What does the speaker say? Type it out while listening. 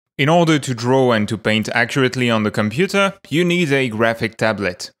In order to draw and to paint accurately on the computer, you need a graphic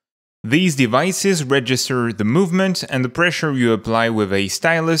tablet. These devices register the movement and the pressure you apply with a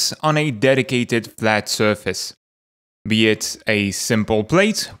stylus on a dedicated flat surface. Be it a simple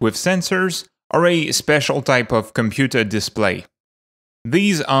plate with sensors or a special type of computer display.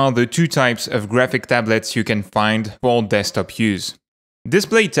 These are the two types of graphic tablets you can find for desktop use.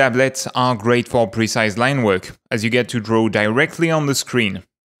 Display tablets are great for precise line work, as you get to draw directly on the screen.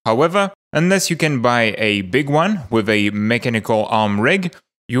 However, unless you can buy a big one with a mechanical arm rig,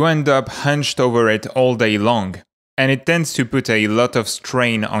 you end up hunched over it all day long, and it tends to put a lot of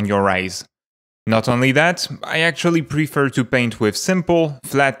strain on your eyes. Not only that, I actually prefer to paint with simple,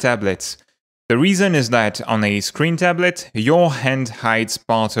 flat tablets. The reason is that on a screen tablet, your hand hides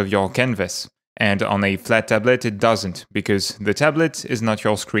part of your canvas, and on a flat tablet it doesn't, because the tablet is not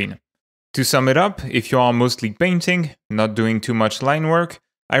your screen. To sum it up, if you are mostly painting, not doing too much line work,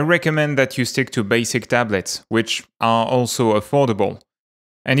 I recommend that you stick to basic tablets, which are also affordable.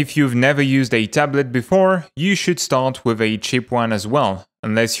 And if you've never used a tablet before, you should start with a cheap one as well,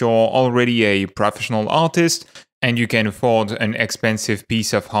 unless you're already a professional artist and you can afford an expensive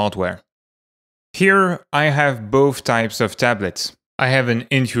piece of hardware. Here I have both types of tablets. I have an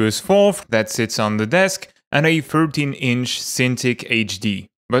Intuos 4 that sits on the desk and a 13-inch Cintiq HD,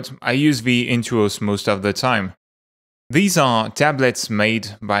 but I use the Intuos most of the time. These are tablets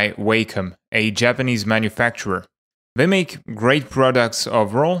made by Wacom, a Japanese manufacturer. They make great products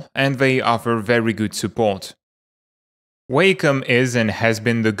overall, and they offer very good support. Wacom is and has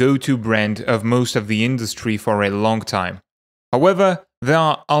been the go-to brand of most of the industry for a long time. However, there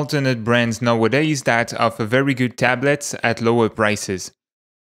are alternate brands nowadays that offer very good tablets at lower prices.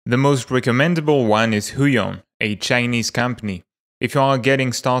 The most recommendable one is Huion, a Chinese company. If you are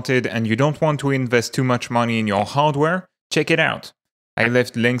getting started and you don't want to invest too much money in your hardware, check it out. I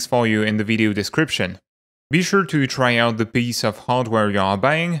left links for you in the video description. Be sure to try out the piece of hardware you are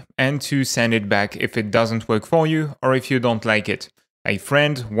buying and to send it back if it doesn't work for you or if you don't like it. A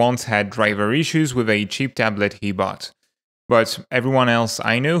friend once had driver issues with a cheap tablet he bought. But everyone else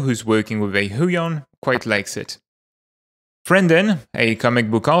I know who's working with a Huion quite likes it. Frenden, a comic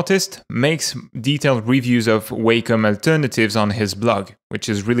book artist, makes detailed reviews of Wacom alternatives on his blog, which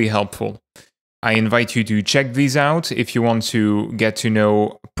is really helpful. I invite you to check these out if you want to get to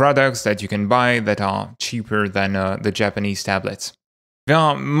know products that you can buy that are cheaper than the Japanese tablets. There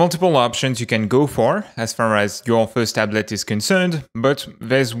are multiple options you can go for as far as your first tablet is concerned, but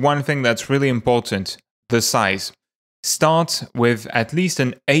there's one thing that's really important: the size. Start with at least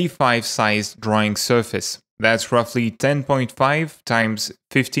an A5 sized drawing surface. That's roughly 10.5 times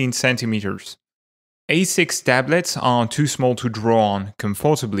 15 centimeters. A6 tablets are too small to draw on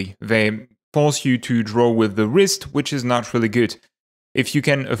comfortably. They force you to draw with the wrist, which is not really good. If you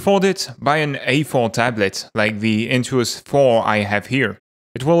can afford it, buy an A4 tablet, like the Intuos 4 I have here.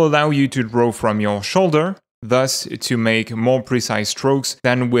 It will allow you to draw from your shoulder, thus to make more precise strokes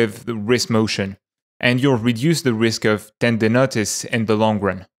than with the wrist motion, and you'll reduce the risk of tendinitis in the long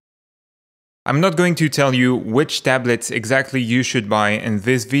run. I'm not going to tell you which tablets exactly you should buy in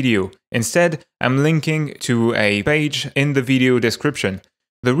this video. Instead, I'm linking to a page in the video description.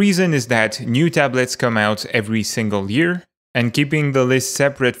 The reason is that new tablets come out every single year, and keeping the list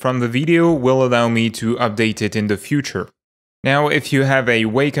separate from the video will allow me to update it in the future. Now, if you have a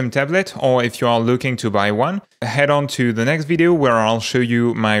Wacom tablet or if you are looking to buy one, head on to the next video where I'll show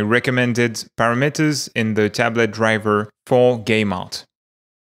you my recommended parameters in the tablet driver for game art.